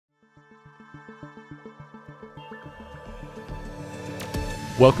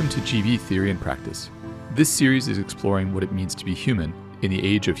Welcome to GV Theory and Practice. This series is exploring what it means to be human in the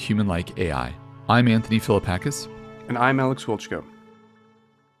age of human-like AI. I'm Anthony Philippakis. And I'm Alex Wilchko.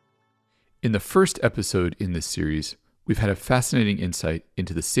 In the first episode in this series, we've had a fascinating insight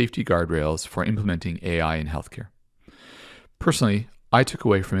into the safety guardrails for implementing AI in healthcare. Personally, I took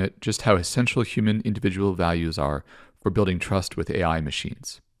away from it just how essential human individual values are for building trust with AI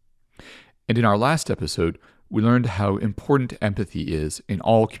machines. And in our last episode, we learned how important empathy is in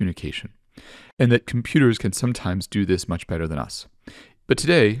all communication, and that computers can sometimes do this much better than us. But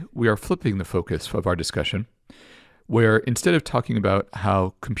today, we are flipping the focus of our discussion, where instead of talking about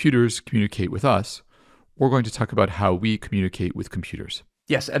how computers communicate with us, we're going to talk about how we communicate with computers.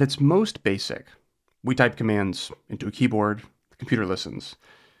 Yes, at its most basic, we type commands into a keyboard, the computer listens.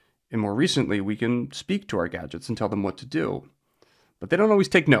 And more recently, we can speak to our gadgets and tell them what to do. But they don't always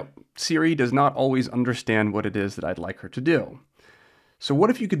take note. Siri does not always understand what it is that I'd like her to do. So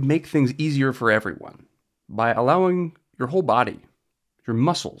what if you could make things easier for everyone by allowing your whole body, your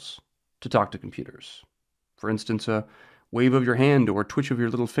muscles, to talk to computers? For instance, a wave of your hand or twitch of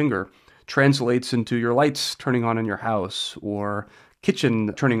your little finger translates into your lights turning on in your house, or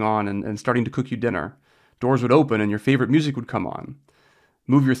kitchen turning on and starting to cook you dinner. Doors would open and your favorite music would come on.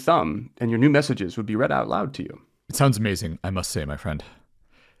 Move your thumb and your new messages would be read out loud to you. It sounds amazing, I must say, my friend.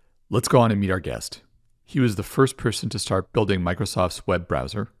 Let's go on and meet our guest. He was the first person to start building Microsoft's web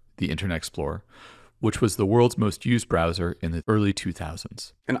browser, the Internet Explorer, which was the world's most used browser in the early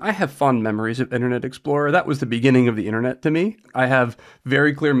 2000s. And I have fond memories of Internet Explorer. That was the beginning of the internet to me. I have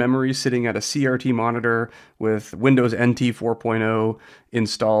very clear memories sitting at a CRT monitor with Windows NT 4.0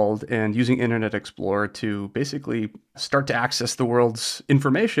 installed and using Internet Explorer to basically start to access the world's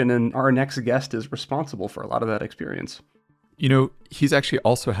information. And our next guest is responsible for a lot of that experience. You know, he's actually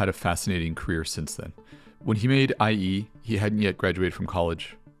also had a fascinating career since then. When he made IE, he hadn't yet graduated from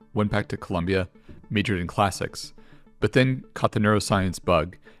college, went back to Columbia, majored in classics, but then caught the neuroscience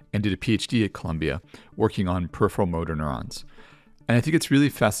bug and did a PhD at Columbia working on peripheral motor neurons. And I think it's really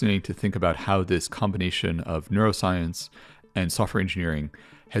fascinating to think about how this combination of neuroscience and software engineering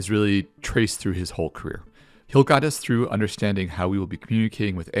has really traced through his whole career. He'll guide us through understanding how we will be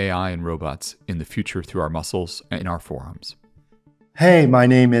communicating with AI and robots in the future through our muscles and our forearms. Hey, my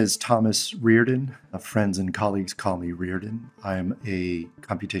name is Thomas Reardon. Friends and colleagues call me Reardon. I'm a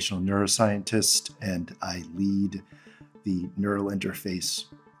computational neuroscientist, and I lead the neural interface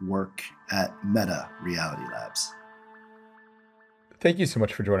work at Meta Reality Labs. Thank you so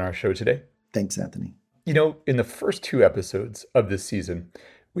much for joining our show today. Thanks, Anthony. You know, in the first two episodes of this season,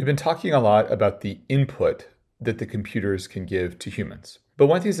 we've been talking a lot about the input that the computers can give to humans. But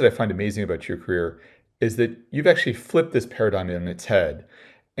one of the things that I find amazing about your career is that you've actually flipped this paradigm on its head.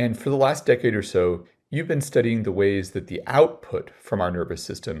 And for the last decade or so, you've been studying the ways that the output from our nervous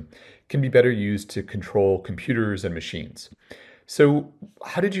system can be better used to control computers and machines. So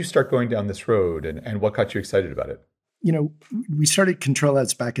how did you start going down this road, and what got you excited about it? You know, we started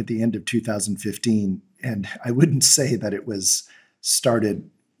CTRL-Labs back at the end of 2015, and I wouldn't say that it was started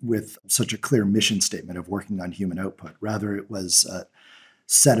with such a clear mission statement of working on human output. Rather, it was a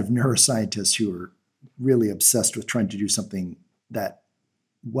set of neuroscientists who were really obsessed with trying to do something that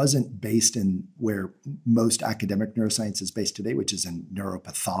wasn't based in where most academic neuroscience is based today, which is in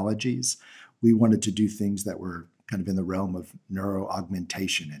neuropathologies. We wanted to do things that were kind of in the realm of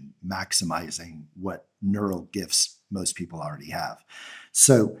neuroaugmentation and maximizing what neural gifts most people already have.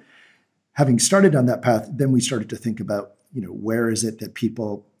 So having started on that path, then we started to think about, where is it that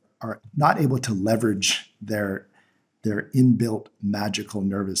people are not able to leverage their inbuilt magical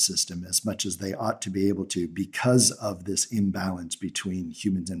nervous system as much as they ought to be able to, because of this imbalance between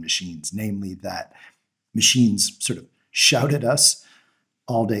humans and machines, namely that machines sort of shout at us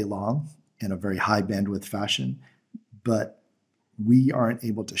all day long in a very high bandwidth fashion, but we aren't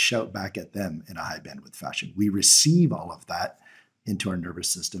able to shout back at them in a high bandwidth fashion. We receive all of that into our nervous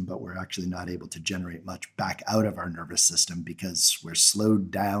system, but we're actually not able to generate much back out of our nervous system because we're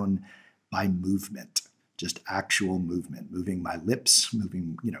slowed down by movement. Just actual movement, moving my lips,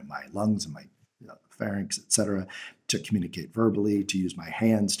 moving, my lungs and my pharynx, et cetera, to communicate verbally, to use my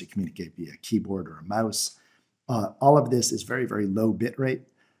hands to communicate via keyboard or a mouse. All of this is very, very low bit rate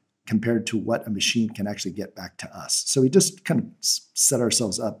compared to what a machine can actually get back to us. So we just kind of set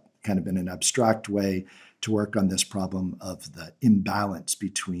ourselves up kind of in an abstract way to work on this problem of the imbalance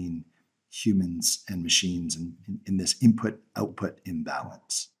between humans and machines and in this input-output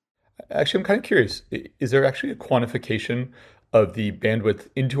imbalance. Actually, I'm kind of curious, is there actually a quantification of the bandwidth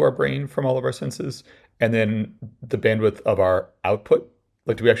into our brain from all of our senses and then the bandwidth of our output?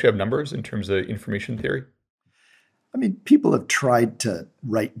 Like, do we actually have numbers in terms of information theory? I mean, people have tried to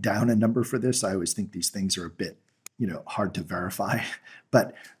write down a number for this. I always think these things are a bit, hard to verify,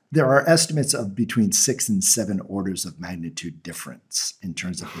 but there are estimates of between 6 and 7 orders of magnitude difference in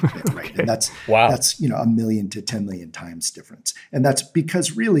terms of the bit rate. Okay. And that's Wow. a million to 10 million times difference. And that's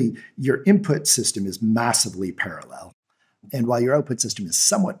because really your input system is massively parallel. And while your output system is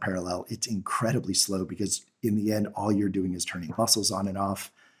somewhat parallel, it's incredibly slow because in the end, all you're doing is turning muscles on and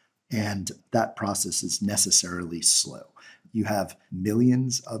off. And that process is necessarily slow. You have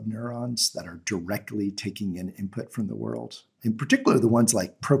millions of neurons that are directly taking in input from the world, in particular the ones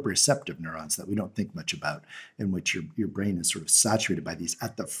like proprioceptive neurons that we don't think much about, in which your brain is sort of saturated by these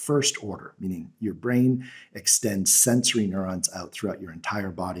at the first order, meaning your brain extends sensory neurons out throughout your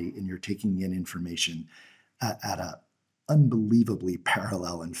entire body, and you're taking in information at an unbelievably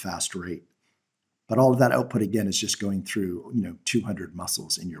parallel and fast rate. But all of that output, again, is just going through 200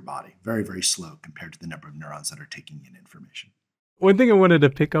 muscles in your body. Very, very slow compared to the number of neurons that are taking in information. One thing I wanted to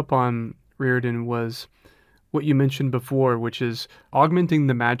pick up on, Reardon, was what you mentioned before, which is augmenting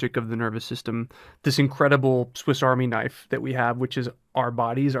the magic of the nervous system, this incredible Swiss Army knife that we have, which is our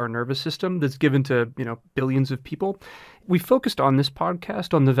bodies, our nervous system, that's given to, billions of people. We focused on this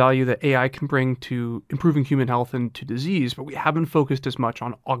podcast on the value that AI can bring to improving human health and to disease, but we haven't focused as much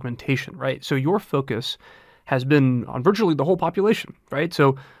on augmentation, right? So your focus has been on virtually the whole population, right?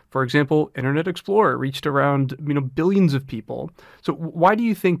 So, for example, Internet Explorer reached around, billions of people. So why do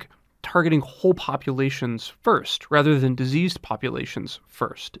you think targeting whole populations first rather than diseased populations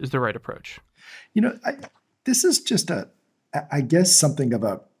first is the right approach? This is just I guess something of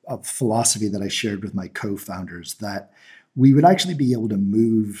a philosophy that I shared with my co-founders, that we would actually be able to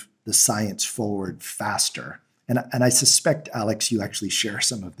move the science forward faster. And I suspect, Alex, you actually share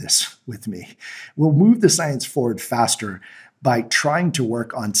some of this with me. We'll move the science forward faster by trying to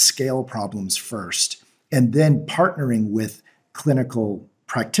work on scale problems first, and then partnering with clinical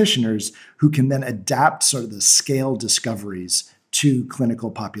practitioners who can then adapt sort of the scale discoveries to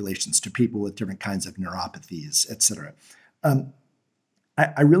clinical populations, to people with different kinds of neuropathies, et cetera.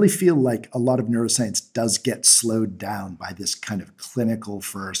 I really feel like a lot of neuroscience does get slowed down by this kind of clinical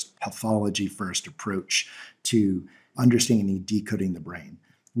first, pathology first approach to understanding and decoding the brain.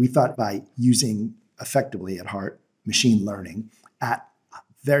 We thought by using effectively at heart machine learning at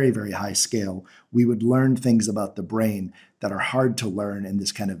very, very high scale, we would learn things about the brain that are hard to learn in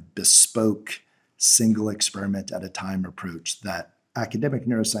this kind of bespoke, single experiment at a time approach that academic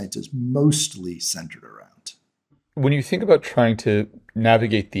neuroscience is mostly centered around. When you think about trying to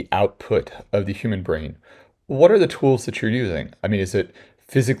navigate the output of the human brain, what are the tools that you're using? I mean, is it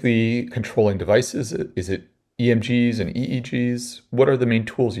physically controlling devices? Is it EMGs and EEGs? What are the main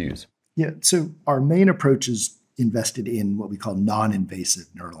tools you use? Yeah, so our main approach is invested in what we call non-invasive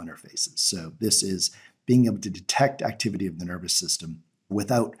neural interfaces. So this is being able to detect activity of the nervous system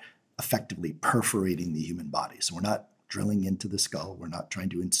without effectively perforating the human body. So we're not drilling into the skull. We're not trying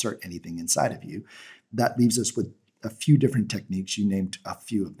to insert anything inside of you. That leaves us with a few different techniques. You named a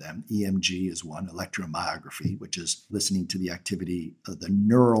few of them. EMG is one, electromyography, which is listening to the activity of the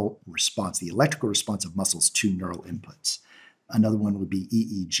neural response, the electrical response of muscles to neural inputs. Another one would be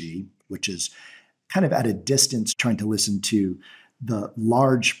EEG, which is kind of at a distance trying to listen to the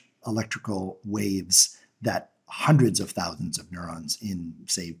large electrical waves that hundreds of thousands of neurons in,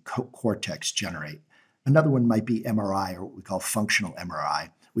 say, cortex generate. Another one might be MRI, or what we call functional MRI,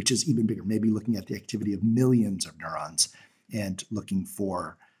 which is even bigger, maybe looking at the activity of millions of neurons and looking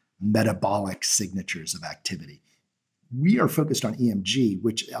for metabolic signatures of activity. We are focused on EMG,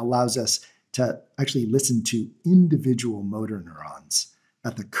 which allows us to actually listen to individual motor neurons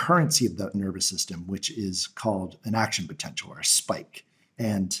at the currency of the nervous system, which is called an action potential or a spike.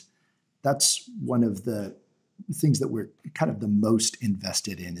 And that's one of the things that we're kind of the most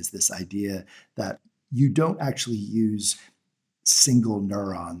invested in, is this idea that you don't actually use single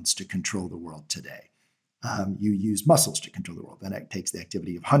neurons to control the world today. You use muscles to control the world. And it takes the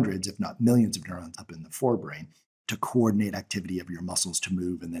activity of hundreds, if not millions of neurons up in the forebrain to coordinate activity of your muscles to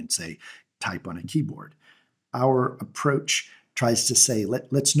move and then, say, type on a keyboard. Our approach tries to say,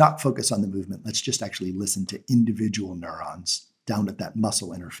 let's not focus on the movement. Let's just actually listen to individual neurons down at that muscle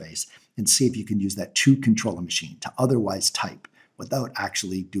interface and see if you can use that to control a machine, to otherwise type without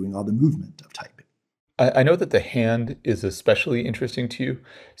actually doing all the movement of typing. I know that the hand is especially interesting to you.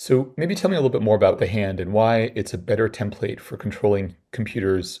 So maybe tell me a little bit more about the hand and why it's a better template for controlling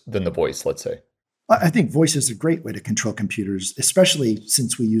computers than the voice, let's say. I think voice is a great way to control computers, especially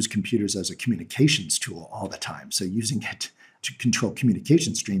since we use computers as a communications tool all the time. So using it to control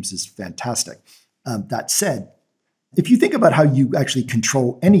communication streams is fantastic. That said, If you think about how you actually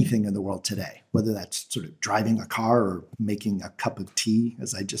control anything in the world today, whether that's sort of driving a car or making a cup of tea,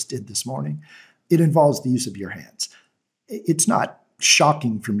 as I just did this morning, it involves the use of your hands. It's not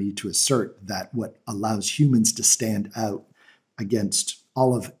shocking for me to assert that what allows humans to stand out against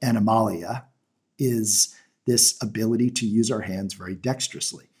all of animalia is this ability to use our hands very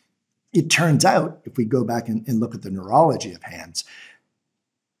dexterously. It turns out, if we go back and look at the neurology of hands,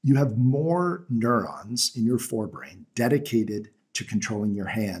 you have more neurons in your forebrain dedicated to controlling your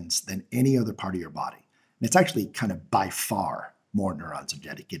hands than any other part of your body. And it's actually kind of by far more neurons are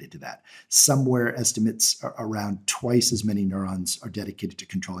dedicated to that. Somewhere estimates are around twice as many neurons are dedicated to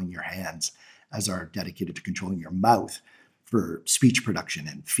controlling your hands as are dedicated to controlling your mouth for speech production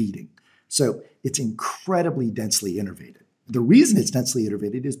and feeding. So it's incredibly densely innervated. The reason it's densely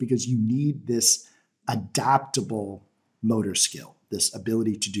innervated is because you need this adaptable motor skill, this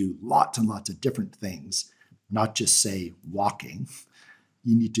ability to do lots and lots of different things, not just say walking.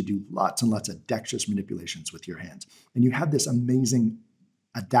 You need to do lots and lots of dexterous manipulations with your hands. And you have this amazing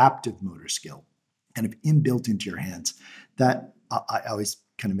adaptive motor skill kind of inbuilt into your hands that I always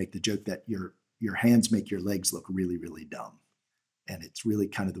kind of make the joke that your hands make your legs look really, really dumb. And it's really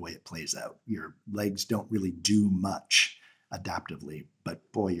kind of the way it plays out. Your legs don't really do much adaptively,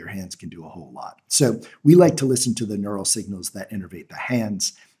 but boy, your hands can do a whole lot. So we like to listen to the neural signals that innervate the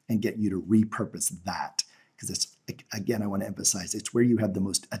hands and get you to repurpose that. Because it's, again, I want to emphasize, it's where you have the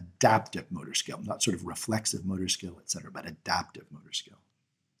most adaptive motor skill, not sort of reflexive motor skill, et cetera, but adaptive motor skill.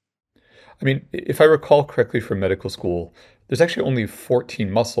 I mean, if I recall correctly from medical school, there's actually only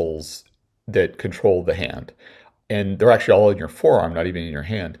 14 muscles that control the hand. And they're actually all in your forearm, not even in your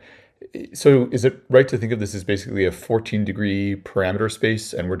hand. So is it right to think of this as basically a 14-degree parameter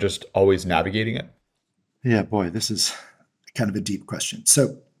space and we're just always navigating it? Yeah, boy, this is kind of a deep question.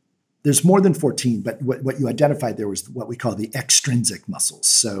 So there's more than 14, but what you identified there was what we call the extrinsic muscles.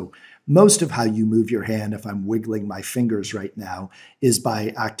 So most of how you move your hand, if I'm wiggling my fingers right now, is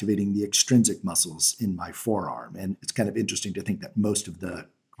by activating the extrinsic muscles in my forearm. And it's kind of interesting to think that most of the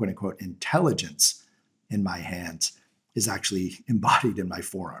quote unquote intelligence in my hands is actually embodied in my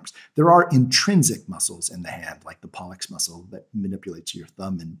forearms. There are intrinsic muscles in the hand, like the pollex muscle that manipulates your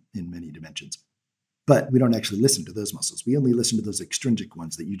thumb in many dimensions. But we don't actually listen to those muscles. We only listen to those extrinsic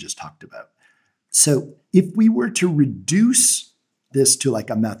ones that you just talked about. So if we were to reduce this to like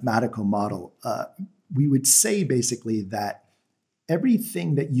a mathematical model, we would say basically that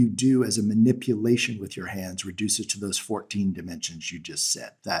everything that you do as a manipulation with your hands reduces to those 14 dimensions you just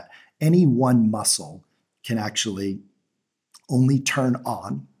said, that any one muscle can actually only turn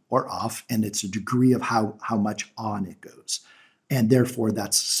on or off, and it's a degree of how much on it goes. And therefore,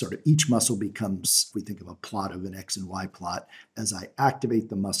 that's sort of each muscle becomes, if we think of a plot of an X and Y plot, as I activate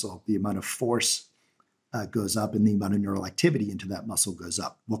the muscle, the amount of force goes up and the amount of neural activity into that muscle goes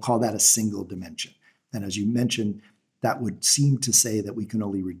up. We'll call that a single dimension. And as you mentioned, that would seem to say that we can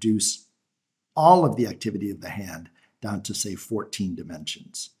only reduce all of the activity of the hand down to, say, 14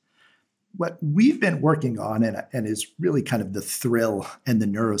 dimensions. What we've been working on, and is really kind of the thrill and the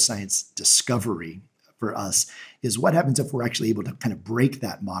neuroscience discovery for us, is what happens if we're actually able to kind of break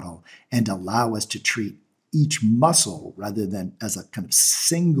that model and allow us to treat each muscle rather than as a kind of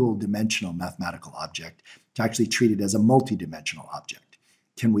single dimensional mathematical object, to actually treat it as a multidimensional object.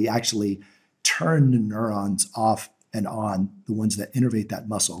 Can we actually turn the neurons off and on, the ones that innervate that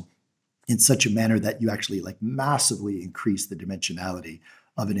muscle, in such a manner that you actually like massively increase the dimensionality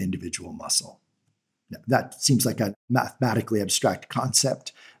of an individual muscle? Now, that seems like a mathematically abstract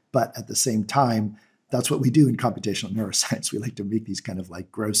concept, but at the same time, that's what we do in computational neuroscience. We like to make these kind of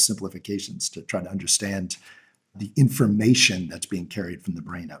like gross simplifications to try to understand the information that's being carried from the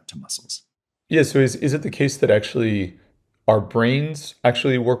brain out to muscles. Yeah, so is it the case that actually our brains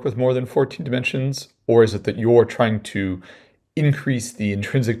actually work with more than 14 dimensions, or is it that you're trying to increase the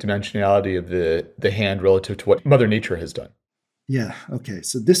intrinsic dimensionality of the hand relative to what Mother Nature has done? Yeah, okay.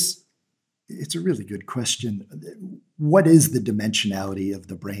 So it's a really good question. What is the dimensionality of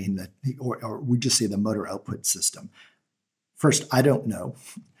the brain that, or we just say the motor output system? First, I don't know.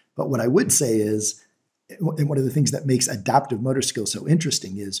 But what I would say is, and one of the things that makes adaptive motor skill so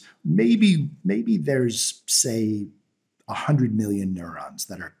interesting is maybe there's, say, 100 million neurons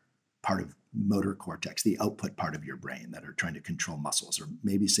that are part of motor cortex, the output part of your brain, that are trying to control muscles. Or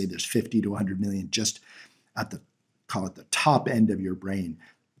maybe say there's 50 to 100 million just at the, call it the top end of your brain,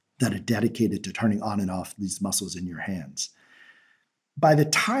 that are dedicated to turning on and off these muscles in your hands. By the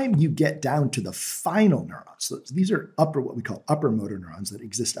time you get down to the final neurons, so these are what we call upper motor neurons that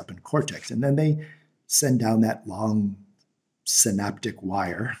exist up in cortex, and then they send down that long synaptic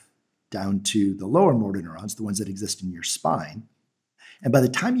wire down to the lower motor neurons, the ones that exist in your spine. And by the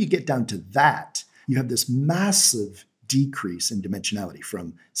time you get down to that, you have this massive decrease in dimensionality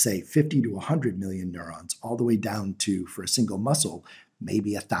from, say, 50 to 100 million neurons, all the way down to, for a single muscle,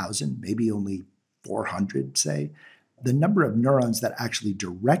 maybe 1,000, maybe only 400, say. The number of neurons that actually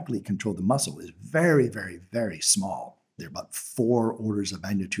directly control the muscle is very, very, very small. They're about 4 orders of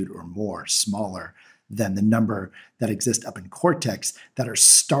magnitude or more smaller than the number that exist up in cortex that are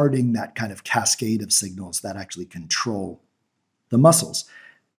starting that kind of cascade of signals that actually control the muscles.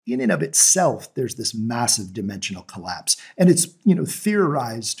 In and of itself, there's this massive dimensional collapse. And it's,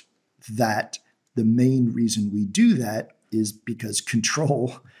 theorized that the main reason we do that is because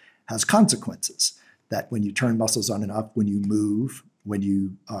control has consequences. That when you turn muscles on and off, when you move, when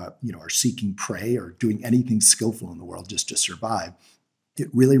you are seeking prey or doing anything skillful in the world just to survive, it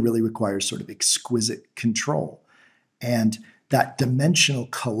really, really requires sort of exquisite control. And that dimensional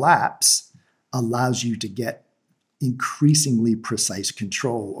collapse allows you to get increasingly precise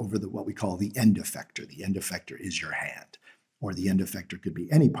control over what we call the end effector. The end effector is your hand, or the end effector could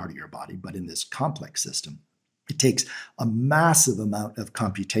be any part of your body, but in this complex system, it takes a massive amount of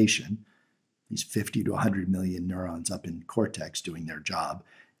computation, these 50 to 100 million neurons up in cortex doing their job,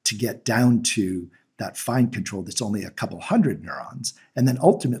 to get down to that fine control that's only a couple hundred neurons, and then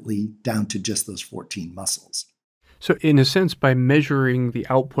ultimately down to just those 14 muscles. So in a sense, by measuring the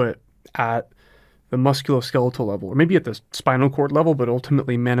output at the musculoskeletal level, or maybe at the spinal cord level, but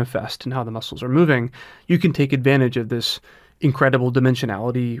ultimately manifest in how the muscles are moving, you can take advantage of this incredible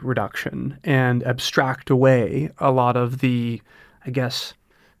dimensionality reduction and abstract away a lot of the,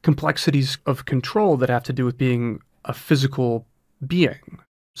 complexities of control that have to do with being a physical being.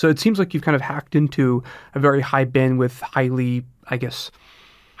 So it seems like you've kind of hacked into a very high bandwidth,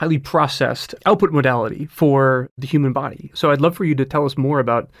 highly processed output modality for the human body. So I'd love for you to tell us more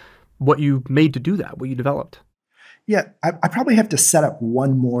about what you made to do that, what you developed. Yeah, I probably have to set up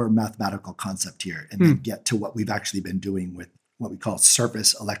one more mathematical concept here and then get to what we've actually been doing with what we call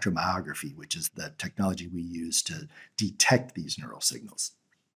surface electromyography, which is the technology we use to detect these neural signals.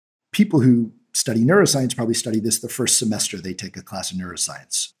 People who study neuroscience probably study this the first semester they take a class of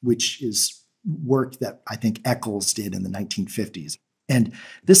neuroscience, which is work that I think Eccles did in the 1950s. And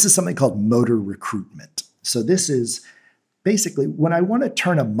this is something called motor recruitment. So this is basically when I want to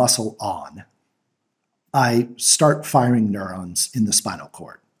turn a muscle on, I start firing neurons in the spinal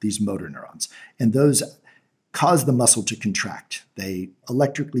cord, these motor neurons, and those cause the muscle to contract. They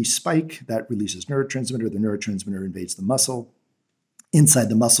electrically spike, that releases neurotransmitter. The neurotransmitter invades the muscle. Inside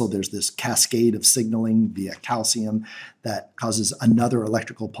the muscle, there's this cascade of signaling via calcium that causes another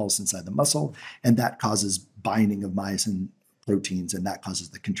electrical pulse inside the muscle, and that causes binding of myosin proteins, and that causes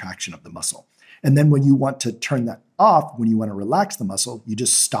the contraction of the muscle. And then when you want to turn that off, when you want to relax the muscle, you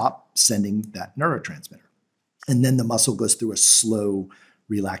just stop sending that neurotransmitter. And then the muscle goes through a slow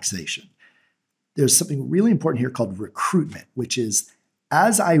relaxation. There's something really important here called recruitment, which is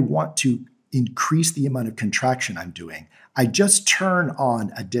as I want to increase the amount of contraction I'm doing, I just turn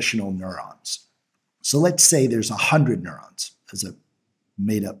on additional neurons. So let's say there's 100 neurons as a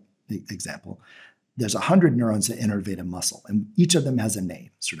made up example. There's 100 neurons that innervate a muscle, and each of them has a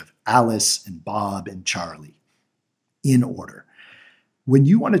name, sort of Alice and Bob and Charlie, in order. When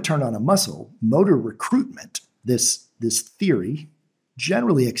you want to turn on a muscle, motor recruitment, this theory,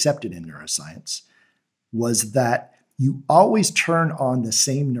 generally accepted in neuroscience, was that you always turn on the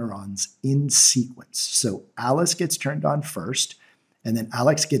same neurons in sequence. So Alice gets turned on first, and then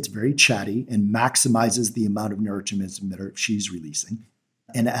Alex gets very chatty and maximizes the amount of neurotransmitter she's releasing.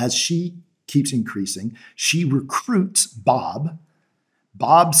 And as she keeps increasing, she recruits Bob.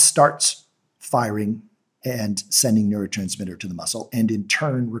 Bob starts firing and sending neurotransmitter to the muscle, and in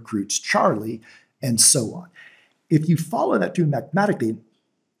turn recruits Charlie, and so on. If you follow that through mathematically,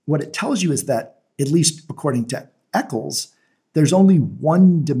 what it tells you is that, at least according to Eccles, there's only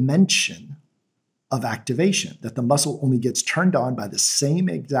one dimension of activation, that the muscle only gets turned on by the same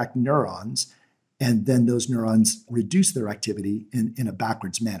exact neurons, and then those neurons reduce their activity in a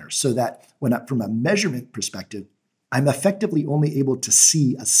backwards manner. So that from a measurement perspective, I'm effectively only able to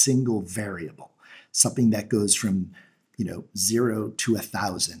see a single variable, something that goes from 0 to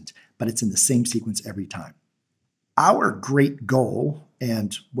 1,000, but it's in the same sequence every time. Our great goal,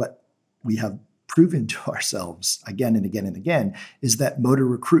 and what we have proven to ourselves again and again and again, is that motor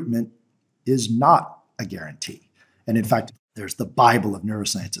recruitment is not a guarantee. And in fact, there's the Bible of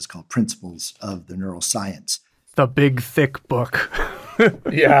neuroscience. It's called Principles of the Neuroscience. The big, thick book.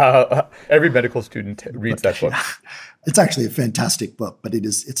 Yeah, every medical student reads that book. It's actually a fantastic book, but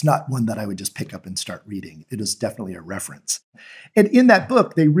it's not one that I would just pick up and start reading. It is definitely a reference. And in that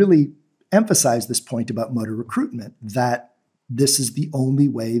book, they really emphasize this point about motor recruitment, that this is the only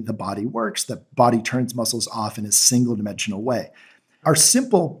way the body works. The body turns muscles off in a single dimensional way. Our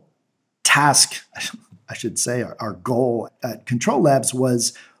simple task, I should say, our goal at CTRL-Labs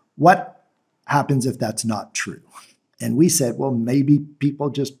was, what happens if that's not true? And we said, well, maybe people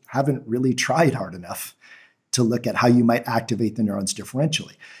just haven't really tried hard enough to look at how you might activate the neurons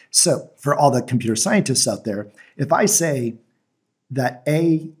differentially. So for all the computer scientists out there, if I say that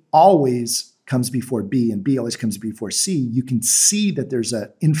A always comes before B and B always comes before C, you can see that there's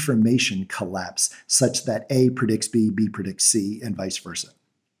an information collapse such that A predicts B, B predicts C, and vice versa.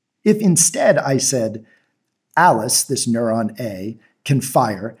 If instead I said Alice, this neuron A, can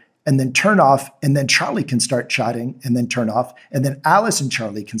fire and then turn off, and then Charlie can start chatting and then turn off, and then Alice and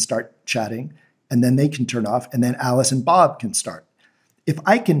Charlie can start chatting and then they can turn off, and then Alice and Bob can start. If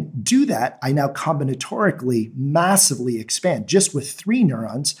I can do that, I now combinatorically massively expand. Just with 3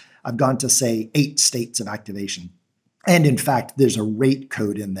 neurons, I've gone to, say, 8 states of activation. And in fact, there's a rate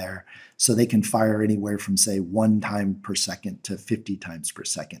code in there, so they can fire anywhere from, say, 1 time per second to 50 times per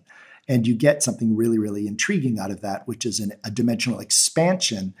second. And you get something really, really intriguing out of that, which is a dimensional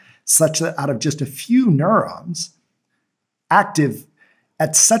expansion, such that out of just a few neurons, active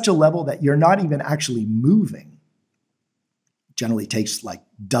at such a level that you're not even actually moving. Generally takes like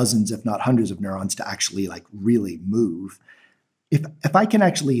dozens, if not hundreds of neurons to actually like really move. If I can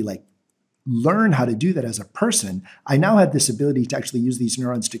actually like learn how to do that as a person, I now have this ability to actually use these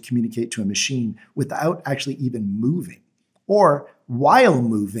neurons to communicate to a machine without actually even moving, or while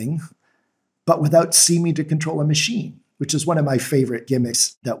moving, but without seeming to control a machine, which is one of my favorite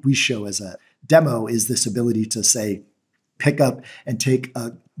gimmicks that we show as a demo, is this ability to say, pick up and take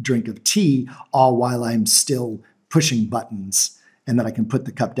a drink of tea all while I'm still pushing buttons, and then I can put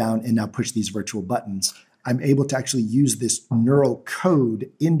the cup down and now push these virtual buttons. I'm able to actually use this neural code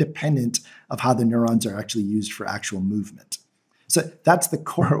independent of how the neurons are actually used for actual movement. So that's the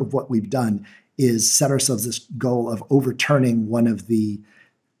core of what we've done, is set ourselves this goal of overturning one of the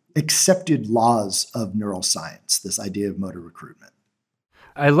accepted laws of neuroscience, this idea of motor recruitment.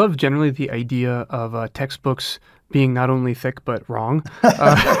 I love generally the idea of textbooks being not only thick but wrong,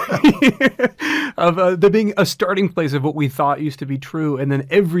 of there being a starting place of what we thought used to be true, and then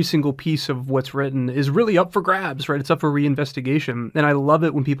every single piece of what's written is really up for grabs, right? It's up for reinvestigation. And I love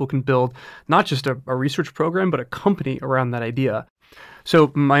it when people can build not just a research program, but a company around that idea.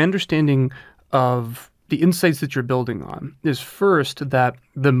 So my understanding of the insights that you're building on is first that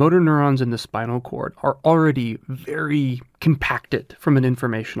the motor neurons in the spinal cord are already very compacted from an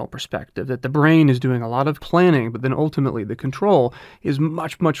informational perspective, that the brain is doing a lot of planning, but then ultimately the control is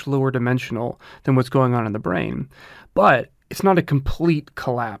much, much lower dimensional than what's going on in the brain. But it's not a complete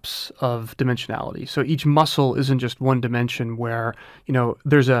collapse of dimensionality. So each muscle isn't just one dimension where, you know,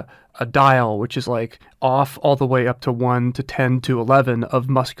 there's a dial which is like off all the way up to 1 to 10 to 11 of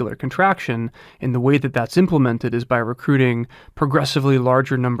muscular contraction. And the way that that's implemented is by recruiting progressively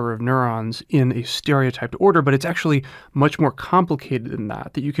larger number of neurons in a stereotyped order, but it's actually much more complicated than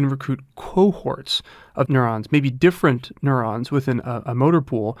that you can recruit cohorts of neurons, maybe different neurons within a motor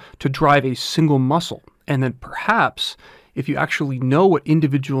pool to drive a single muscle. And then perhaps if you actually know what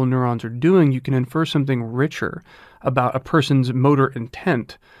individual neurons are doing, you can infer something richer about a person's motor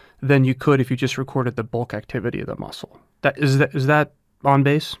intent than you could if you just recorded the bulk activity of the muscle. Is that on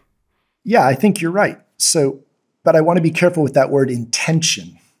base? Yeah, I think you're right. So, but I want to be careful with that word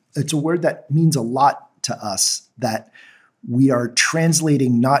intention. It's a word that means a lot to us, that we are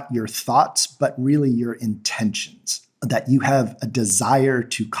translating not your thoughts, but really your intentions, that you have a desire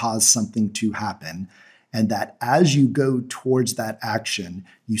to cause something to happen. And that as you go towards that action,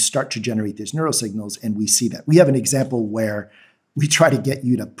 you start to generate these neural signals, and we see that. We have an example where we try to get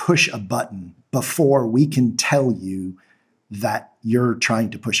you to push a button before we can tell you that you're trying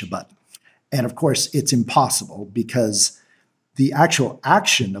to push a button. And of course, it's impossible because the actual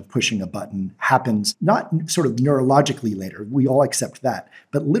action of pushing a button happens not sort of neurologically later, we all accept that,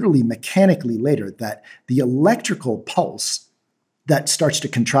 but literally mechanically later, that the electrical pulse that starts to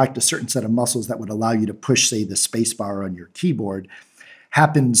contract a certain set of muscles that would allow you to push, say, the spacebar on your keyboard,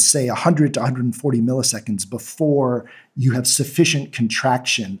 happens, say, 100 to 140 milliseconds before you have sufficient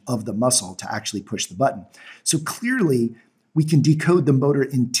contraction of the muscle to actually push the button. So clearly, we can decode the motor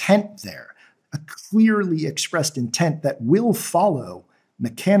intent there, a clearly expressed intent that will follow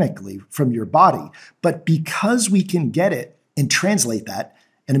mechanically from your body. But because we can get it and translate that,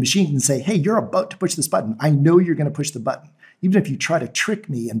 and a machine can say, hey, you're about to push this button. I know you're going to push the button. Even if you try to trick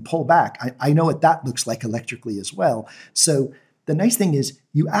me and pull back, I know what that looks like electrically as well. So the nice thing is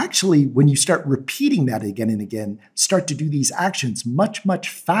you actually, when you start repeating that again and again, start to do these actions much, much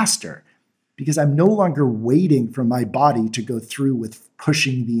faster because I'm no longer waiting for my body to go through with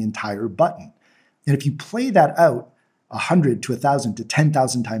pushing the entire button. And if you play that out 100 to 1,000 to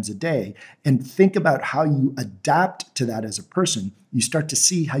 10,000 times a day and think about how you adapt to that as a person, you start to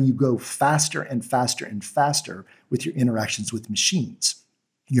see how you go faster and faster and faster with your interactions with machines.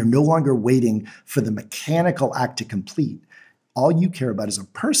 You're no longer waiting for the mechanical act to complete. All you care about as a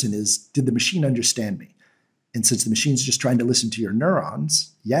person is, did the machine understand me? And since the machine's just trying to listen to your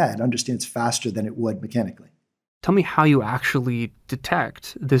neurons, yeah, it understands faster than it would mechanically. Tell me how you actually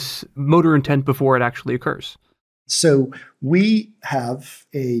detect this motor intent before it actually occurs. So we have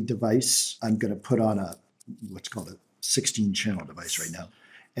a device I'm going to put on what's called a 16-channel device right now.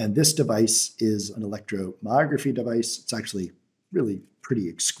 And this device is an electromyography device. It's actually really pretty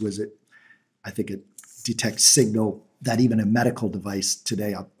exquisite. I think it detects signal that even a medical device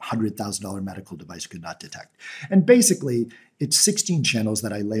today, a $100,000 medical device, could not detect. And basically, it's 16 channels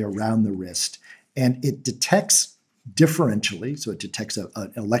that I lay around the wrist, and it detects differentially. So it detects an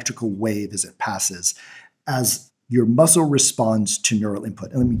electrical wave as it passes, as your muscle responds to neural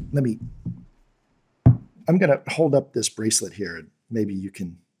input. And I'm going to hold up this bracelet here, and maybe you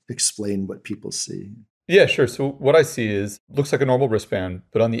can explain what people see. Yeah, sure. So what I see looks like a normal wristband,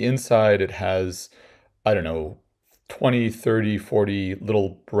 but on the inside it has, I don't know, 20, 30, 40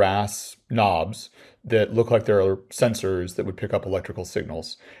 little brass knobs that look like they're sensors that would pick up electrical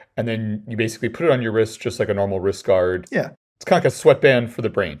signals. And then you basically put it on your wrist just like a normal wrist guard. Yeah. It's kind of like a sweatband for the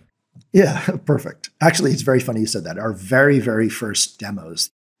brain. Yeah, perfect. Actually, it's very funny you said that. Our very, very first demos,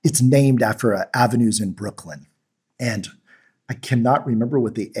 it's named after avenues in Brooklyn. And I cannot remember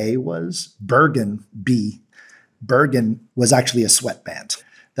what the A was. Bergen, B. Bergen was actually a sweatband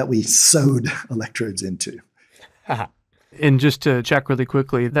that we sewed electrodes into. And just to check really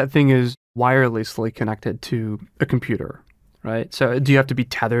quickly, that thing is wirelessly connected to a computer, right? So do you have to be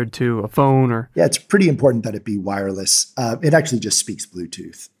tethered to a phone or? Yeah, it's pretty important that it be wireless. It actually just speaks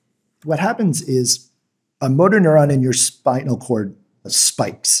Bluetooth. What happens is a motor neuron in your spinal cord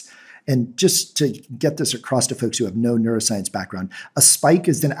spikes. And just to get this across to folks who have no neuroscience background, a spike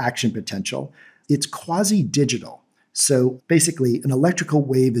is an action potential. It's quasi-digital. So basically, an electrical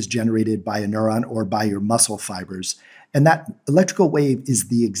wave is generated by a neuron or by your muscle fibers. And that electrical wave is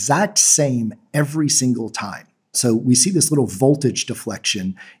the exact same every single time. So we see this little voltage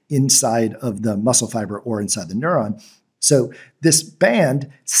deflection inside of the muscle fiber or inside the neuron. So this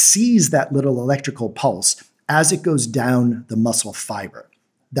band sees that little electrical pulse as it goes down the muscle fiber.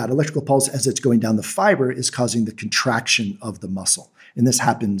 That electrical pulse, as it's going down the fiber, is causing the contraction of the muscle. And this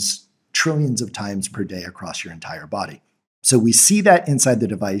happens trillions of times per day across your entire body. So we see that inside the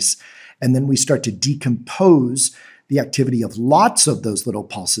device, and then we start to decompose the activity of lots of those little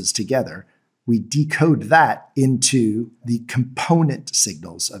pulses together. We decode that into the component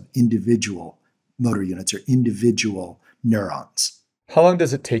signals of individual motor units or individual neurons. How long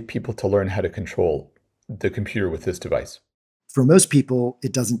does it take people to learn how to control the computer with this device? For most people,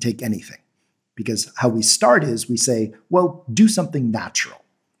 it doesn't take anything, because how we start is we say, well, do something natural.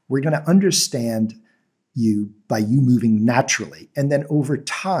 We're going to understand you by you moving naturally. And then over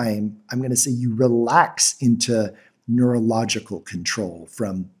time, I'm going to say you relax into neurological control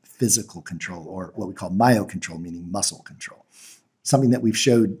from physical control, or what we call myocontrol, meaning muscle control. Something that we've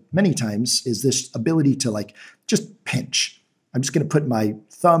showed many times is this ability to just pinch. I'm just going to put my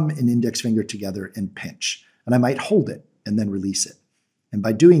thumb and index finger together and pinch. And I might hold it and then release it. And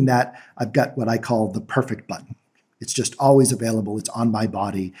by doing that, I've got what I call the perfect button. It's just always available. It's on my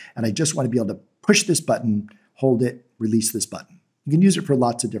body. And I just want to be able to push this button, hold it, release this button. You can use it for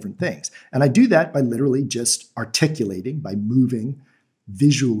lots of different things. And I do that by literally just articulating, by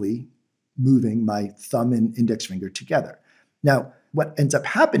visually moving my thumb and index finger together. Now, what ends up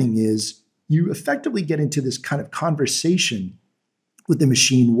happening is you effectively get into this kind of conversation with the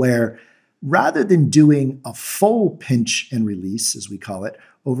machine where rather than doing a full pinch and release, as we call it,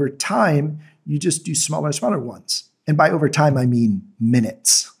 over time, you just do smaller and smaller ones. And by over time, I mean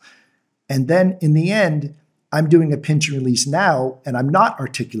minutes. And then in the end, I'm doing a pinch and release now, and I'm not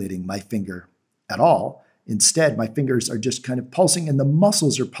articulating my finger at all. Instead, my fingers are just kind of pulsing, and the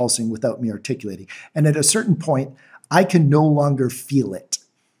muscles are pulsing without me articulating. And at a certain point, I can no longer feel it.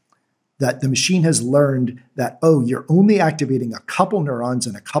 That the machine has learned that, oh, you're only activating a couple neurons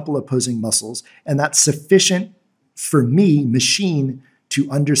and a couple opposing muscles, and that's sufficient for me, machine, to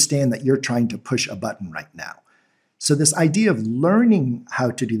understand that you're trying to push a button right now. So this idea of learning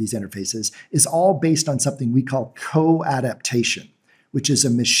how to do these interfaces is all based on something we call co-adaptation, which is a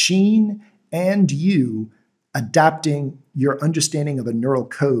machine and you adapting your understanding of a neural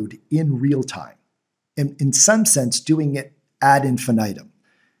code in real time. And in some sense, doing it ad infinitum.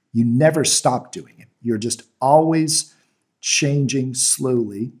 You never stop doing it. You're just always changing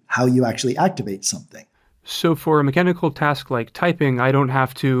slowly how you actually activate something. So for a mechanical task like typing, I don't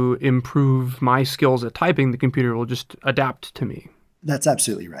have to improve my skills at typing. The computer will just adapt to me. That's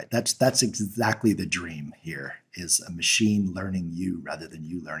absolutely right. That's exactly the dream here, is a machine learning you rather than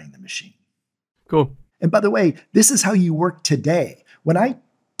you learning the machine. Cool. And by the way, this is how you work today. When I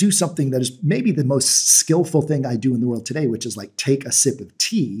do something that is maybe the most skillful thing I do in the world today, which is like take a sip of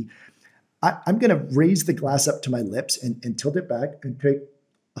tea, I'm going to raise the glass up to my lips and tilt it back and take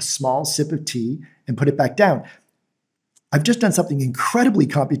a small sip of tea and put it back down. I've just done something incredibly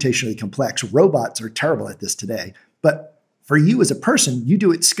computationally complex. Robots are terrible at this today. But for you as a person, you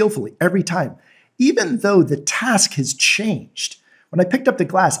do it skillfully every time. Even though the task has changed. When I picked up the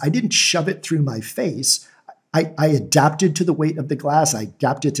glass, I didn't shove it through my face. I adapted to the weight of the glass. I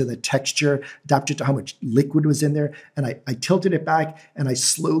adapted to the texture, adapted to how much liquid was in there. And I tilted it back and I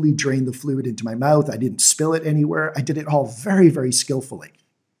slowly drained the fluid into my mouth. I didn't spill it anywhere. I did it all very, very skillfully.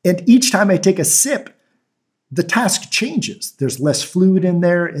 And each time I take a sip, the task changes. There's less fluid in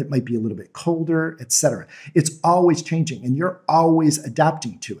there. It might be a little bit colder, etc. It's always changing and you're always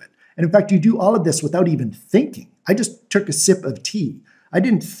adapting to it. And in fact, you do all of this without even thinking. I just took a sip of tea. I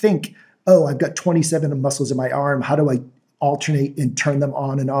didn't think, oh, I've got 27 muscles in my arm. How do I alternate and turn them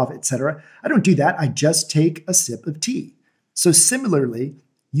on and off, etc.? I don't do that. I just take a sip of tea. So similarly,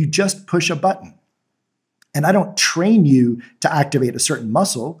 you just push a button. And I don't train you to activate a certain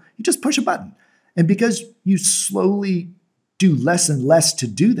muscle. You just push a button. And because you slowly do less and less to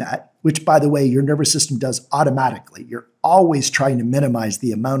do that, which, by the way, your nervous system does automatically, you're always trying to minimize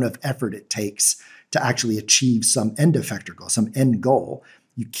the amount of effort it takes to actually achieve some end effector goal, some end goal.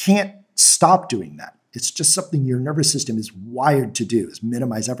 You can't stop doing that. It's just something your nervous system is wired to do, is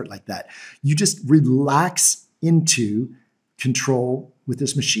minimize effort like that. You just relax into control with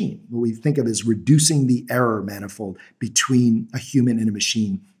this machine. What we think of as reducing the error manifold between a human and a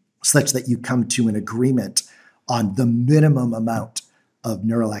machine, such that you come to an agreement on the minimum amount of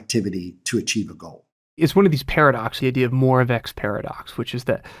neural activity to achieve a goal. It's one of these paradoxes, the idea of more of X paradox, which is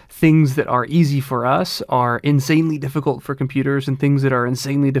that things that are easy for us are insanely difficult for computers, and things that are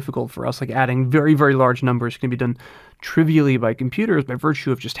insanely difficult for us, like adding very, very large numbers, can be done trivially by computers by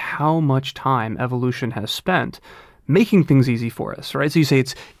virtue of just how much time evolution has spent making things easy for us, right? So you say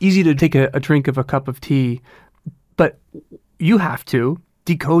it's easy to take a drink of a cup of tea, but you have to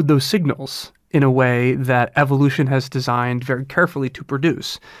decode those signals in a way that evolution has designed very carefully to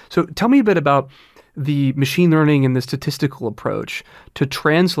produce. So tell me a bit about the machine learning and the statistical approach to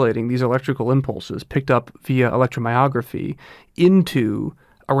translating these electrical impulses picked up via electromyography into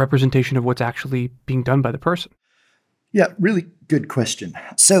a representation of what's actually being done by the person. Yeah, really good question.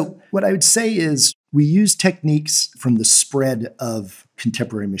 So what I would say is we use techniques from the spread of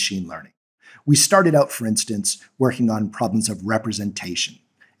contemporary machine learning. We started out, for instance, working on problems of representation.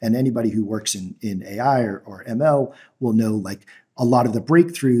 And anybody who works in AI or ML will know, like, a lot of the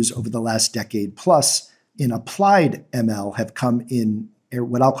breakthroughs over the last decade plus in applied ML have come in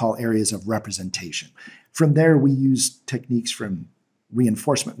what I'll call areas of representation. From there, we use techniques from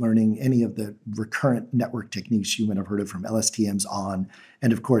reinforcement learning, any of the recurrent network techniques you might have heard of from LSTMs on,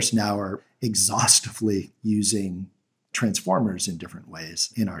 and of course now are exhaustively using transformers in different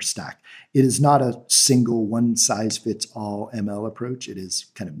ways in our stack. It is not a single one-size-fits-all ML approach. It is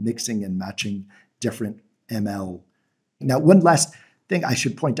kind of mixing and matching different ML. Now, one last thing I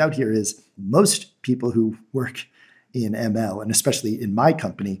should point out here is most people who work in ML, and especially in my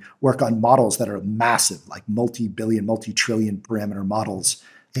company, work on models that are massive, like multi-billion, multi-trillion parameter models.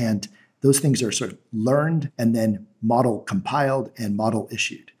 And those things are sort of learned and then model compiled and model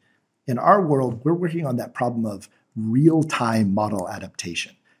issued. In our world, we're working on that problem of real-time model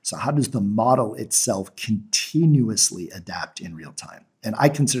adaptation. So how does the model itself continuously adapt in real time? And I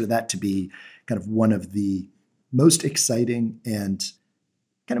consider that to be kind of one of the most exciting and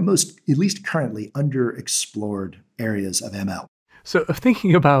kind of most, at least currently, underexplored areas of ML. So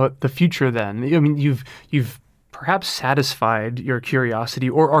thinking about the future then, I mean, you've perhaps satisfied your curiosity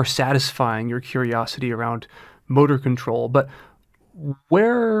or are satisfying your curiosity around motor control, but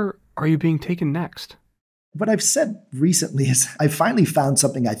where are you being taken next? What I've said recently is I finally found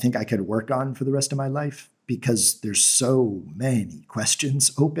something I think I could work on for the rest of my life because there's so many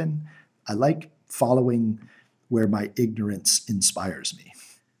questions open. I like following where my ignorance inspires me.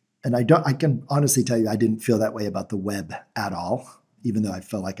 And I can honestly tell you, I didn't feel that way about the web at all, even though I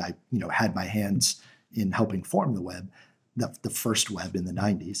felt like I had my hands in helping form the web, the first web in the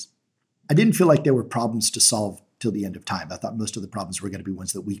 90s. I didn't feel like there were problems to solve till the end of time. I thought most of the problems were going to be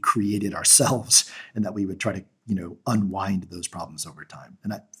ones that we created ourselves and that we would try to unwind those problems over time.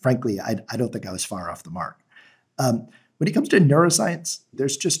 And frankly, I don't think I was far off the mark. When it comes to neuroscience,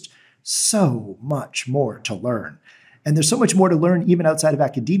 there's just so much more to learn. And there's so much more to learn even outside of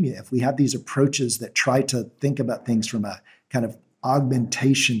academia. If we have these approaches that try to think about things from a kind of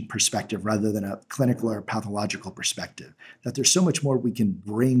augmentation perspective rather than a clinical or pathological perspective, that there's so much more we can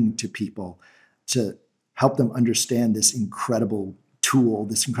bring to people to help them understand this incredible tool,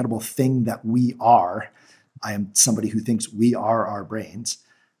 this incredible thing that we are. I am somebody who thinks we are our brains.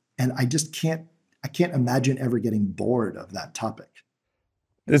 And I can't imagine ever getting bored of that topic.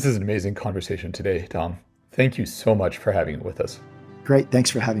 This is an amazing conversation today, Tom. Thank you so much for having it with us. Great. Thanks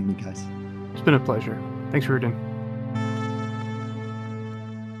for having me, guys. It's been a pleasure. Thanks, Reardon.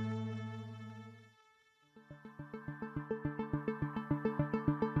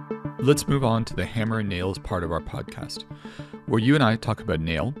 Let's move on to the hammer and nails part of our podcast, where you and I talk about a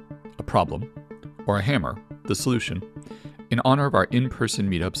nail, a problem, or a hammer, the solution, in honor of our in-person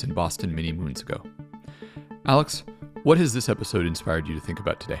meetups in Boston many moons ago. Alex, what has this episode inspired you to think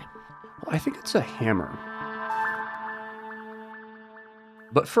about today? Well, I think it's a hammer.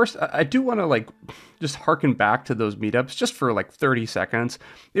 But first, I do want to just harken back to those meetups just for 30 seconds.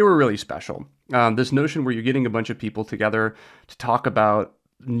 They were really special. This notion where you're getting a bunch of people together to talk about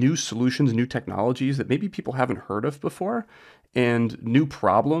new solutions, new technologies that maybe people haven't heard of before, and new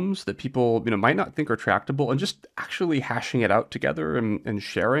problems that people might not think are tractable, and just actually hashing it out together and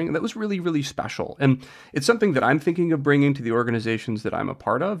sharing. That was really, really special. And it's something that I'm thinking of bringing to the organizations that I'm a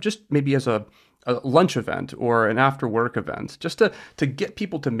part of, just maybe as a lunch event or an after work event, just to get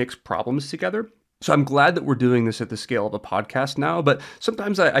people to mix problems together. So I'm glad that we're doing this at the scale of a podcast now, but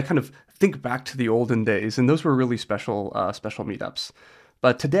sometimes I kind of think back to the olden days, and those were really special meetups.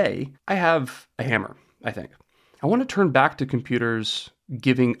 But today, I have a hammer, I think. I want to turn back to computers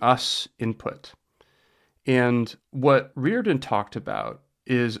giving us input. And what Reardon talked about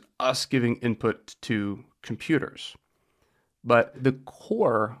is us giving input to computers. But the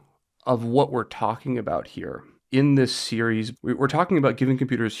core of what we're talking about here in this series, we're talking about giving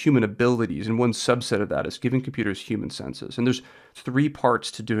computers human abilities, and one subset of that is giving computers human senses. And there's 3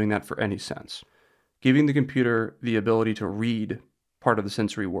 parts to doing that for any sense. Giving the computer the ability to read part of the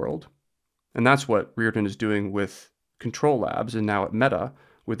sensory world. And that's what Reardon is doing with CTRL-Labs and now at Meta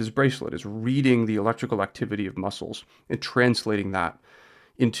with his bracelet, is reading the electrical activity of muscles and translating that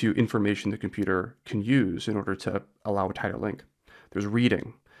into information the computer can use in order to allow a tighter link. There's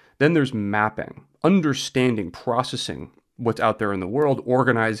reading. Then there's mapping, understanding, processing what's out there in the world,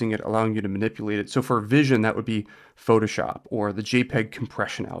 organizing it, allowing you to manipulate it. So for vision, that would be Photoshop or the JPEG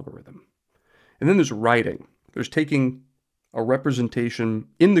compression algorithm. And then there's writing. There's taking a representation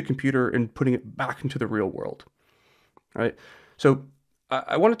in the computer and putting it back into the real world, right? So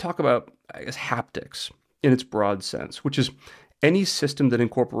I want to talk about, haptics in its broad sense, which is any system that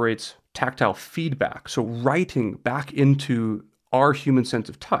incorporates tactile feedback, so writing back into our human sense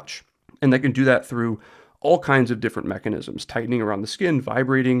of touch. And they can do that through all kinds of different mechanisms, tightening around the skin,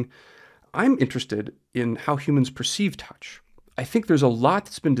 vibrating. I'm interested in how humans perceive touch. I think there's a lot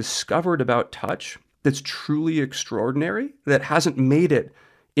that's been discovered about touch that's truly extraordinary that hasn't made it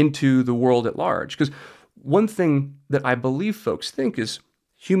into the world at large. Because one thing that I believe folks think is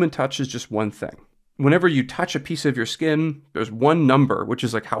human touch is just one thing. Whenever you touch a piece of your skin, there's one number, which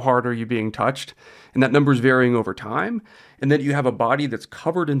is how hard are you being touched? And that number is varying over time. And then you have a body that's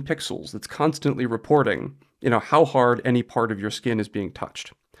covered in pixels that's constantly reporting, how hard any part of your skin is being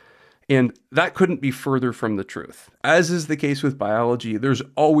touched. And that couldn't be further from the truth. As is the case with biology, there's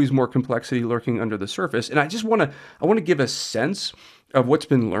always more complexity lurking under the surface. And I want to give a sense of what's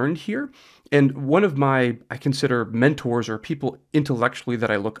been learned here. And one of my, I consider mentors or people intellectually that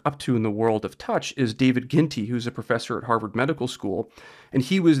I look up to in the world of touch is David Ginty, who's a professor at Harvard Medical School. And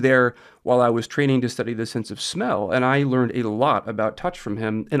he was there while I was training to study the sense of smell. And I learned a lot about touch from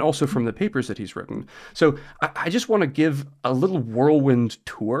him and also from the papers that he's written. So I just want to give a little whirlwind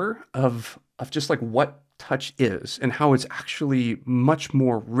tour of just what touch is and how it's actually much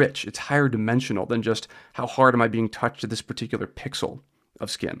more rich. It's higher dimensional than just how hard am I being touched to this particular pixel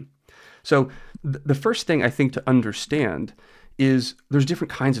of skin. So the first thing I think to understand is there's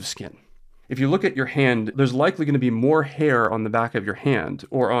different kinds of skin. If you look at your hand, there's likely going to be more hair on the back of your hand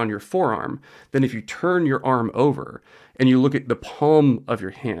or on your forearm than if you turn your arm over and you look at the palm of your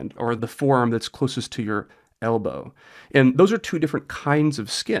hand or the forearm that's closest to your elbow. And those are 2 different kinds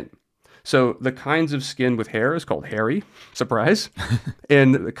of skin. So the kinds of skin with hair is called hairy, surprise.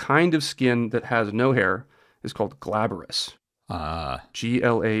 And the kind of skin that has no hair is called glabrous. Glabrous.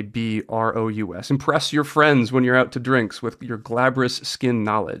 Impress your friends when you're out to drinks with your glabrous skin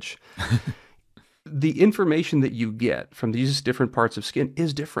knowledge. the information that you get from these different parts of skin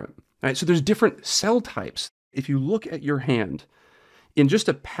is different. Right? So there's different cell types. If you look at your hand, in just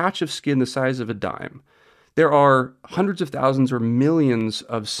a patch of skin the size of a dime, there are hundreds of thousands or millions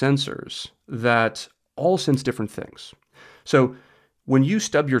of sensors that all sense different things. So when you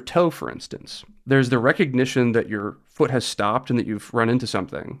stub your toe, for instance, there's the recognition that your foot has stopped and that you've run into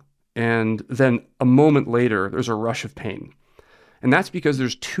something. And then a moment later, there's a rush of pain. And that's because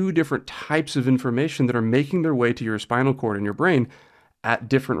there's two different types of information that are making their way to your spinal cord and your brain at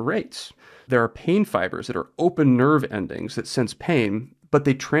different rates. There are pain fibers that are open nerve endings that sense pain, but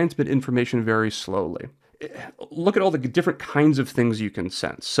they transmit information very slowly. Look at all the different kinds of things you can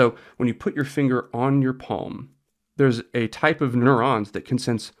sense. So when you put your finger on your palm, there's a type of neurons that can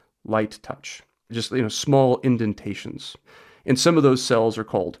sense light touch, just small indentations. And some of those cells are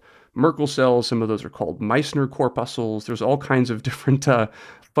called Merkel cells. Some of those are called Meissner corpuscles. There's all kinds of different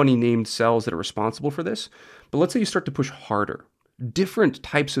funny named cells that are responsible for this. But let's say you start to push harder. Different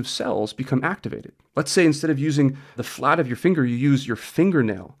types of cells become activated. Let's say instead of using the flat of your finger, you use your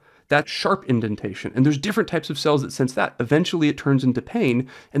fingernail, that sharp indentation. And there's different types of cells that sense that. Eventually it turns into pain,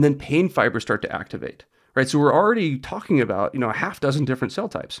 and then pain fibers start to activate. Right? So we're already talking about, a half dozen different cell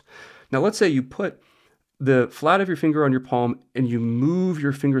types. Now let's say you put the flat of your finger on your palm and you move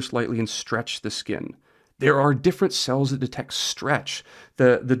your finger slightly and stretch the skin. There are different cells that detect stretch,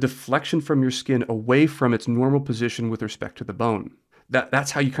 the deflection from your skin away from its normal position with respect to the bone.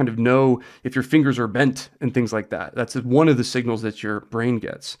 That's how you kind of know if your fingers are bent and things like that. That's one of the signals that your brain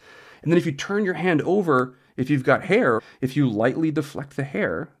gets. And then if you turn your hand over, if you've got hair, if you lightly deflect the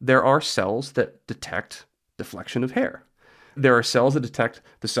hair, there are cells that detect deflection of hair. There are cells that detect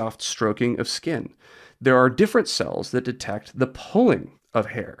the soft stroking of skin. There are different cells that detect the pulling of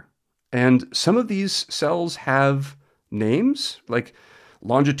hair. And some of these cells have names like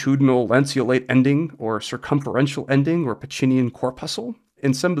longitudinal lanceolate ending or circumferential ending or Pacinian corpuscle.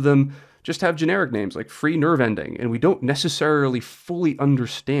 And some of them just have generic names like free nerve ending. And we don't necessarily fully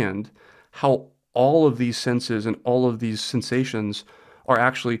understand how all of these senses and all of these sensations are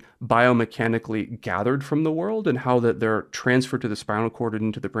actually biomechanically gathered from the world and how that they're transferred to the spinal cord and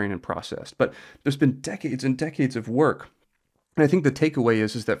into the brain and processed. But there's been decades and decades of work. And I think the takeaway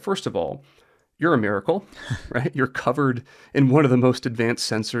is that, first of all, you're a miracle, right? You're covered in one of the most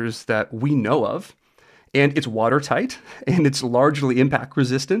advanced sensors that we know of, and it's watertight, and it's largely impact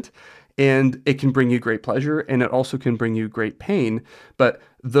resistant, and it can bring you great pleasure, and it also can bring you great pain. But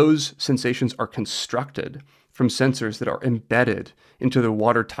those sensations are constructed from sensors that are embedded into the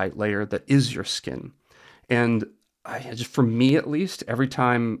watertight layer that is your skin. And just for me, at least, every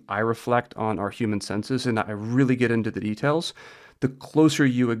time I reflect on our human senses and I really get into the details, the closer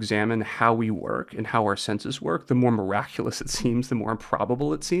you examine how we work and how our senses work, the more miraculous it seems, the more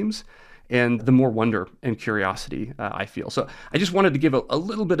improbable it seems, and the more wonder and curiosity I feel. So I just wanted to give a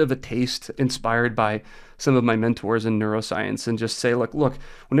little bit of a taste inspired by some of my mentors in neuroscience and just say, look,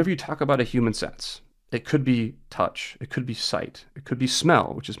 whenever you talk about a human sense, it could be touch, it could be sight, it could be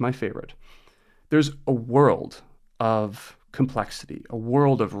smell, which is my favorite. There's a world of complexity, a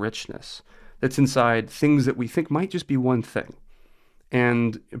world of richness that's inside things that we think might just be one thing.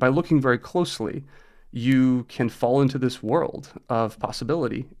 And by looking very closely, you can fall into this world of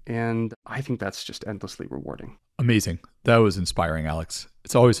possibility. And I think that's just endlessly rewarding. Amazing. That was inspiring, Alex.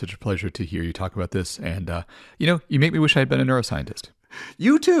 It's always such a pleasure to hear you talk about this. And, you make me wish I had been a neuroscientist.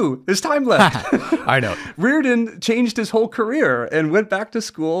 You too. There's time left. I know. Reardon changed his whole career and went back to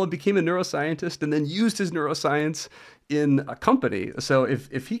school and became a neuroscientist and then used his neuroscience in a company. So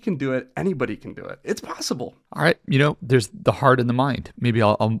if he can do it, anybody can do it. It's possible. All right. There's the heart and the mind. Maybe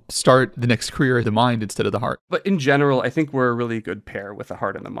I'll start the next career at the mind instead of the heart. But in general, I think we're a really good pair with the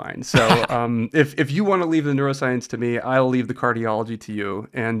heart and the mind. So if you want to leave the neuroscience to me, I'll leave the cardiology to you,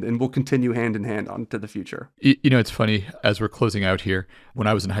 and we'll continue hand in hand on to the future. It's funny, as we're closing out here, when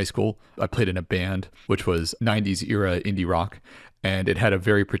I was in high school, I played in a band, which was 90s era indie rock. And it had a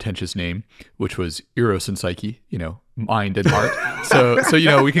very pretentious name, which was Eros and Psyche, mind and heart.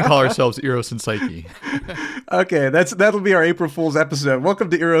 So we can call ourselves Eros and Psyche. Okay, that'll be our April Fool's episode.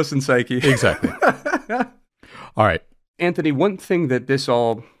 Welcome to Eros and Psyche. Exactly. All right. Anthony, one thing that this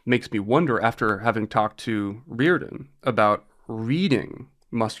all makes me wonder after having talked to Reardon about reading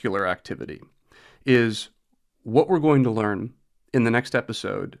muscular activity is what we're going to learn in the next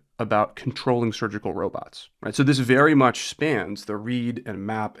episode about controlling surgical robots, right? So this very much spans the read and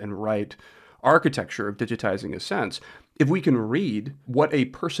map and write architecture of digitizing a sense. If we can read what a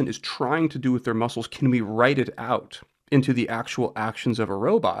person is trying to do with their muscles, can we write it out into the actual actions of a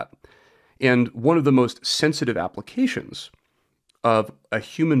robot? And one of the most sensitive applications of a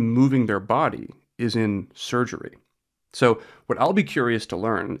human moving their body is in surgery. So what I'll be curious to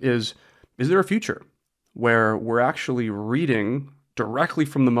learn is there a future where we're actually reading directly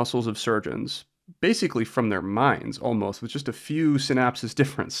from the muscles of surgeons, basically from their minds almost, with just a few synapses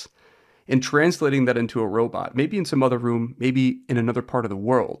difference, and translating that into a robot, maybe in some other room, maybe in another part of the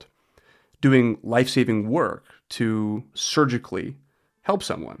world, doing life-saving work to surgically help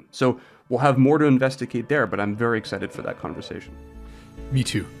someone. So we'll have more to investigate there, but I'm very excited for that conversation. Me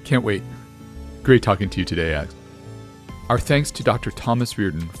too. Can't wait. Great talking to you today, Alex. Our thanks to Dr. Thomas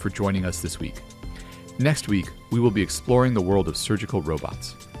Reardon for joining us this week. Next week, we will be exploring the world of surgical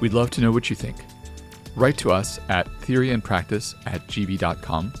robots. We'd love to know what you think. Write to us at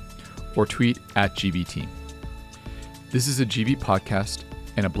theoryandpractice@gb.com or tweet @gbteam. This is a GB podcast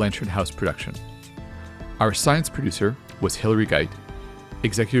and a Blanchard House production. Our science producer was Hilary Geit,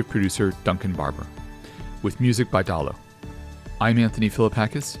 executive producer Duncan Barber, with music by Dalo. I'm Anthony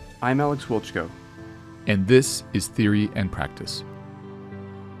Philippakis. I'm Alex Wilchko. And this is Theory and Practice.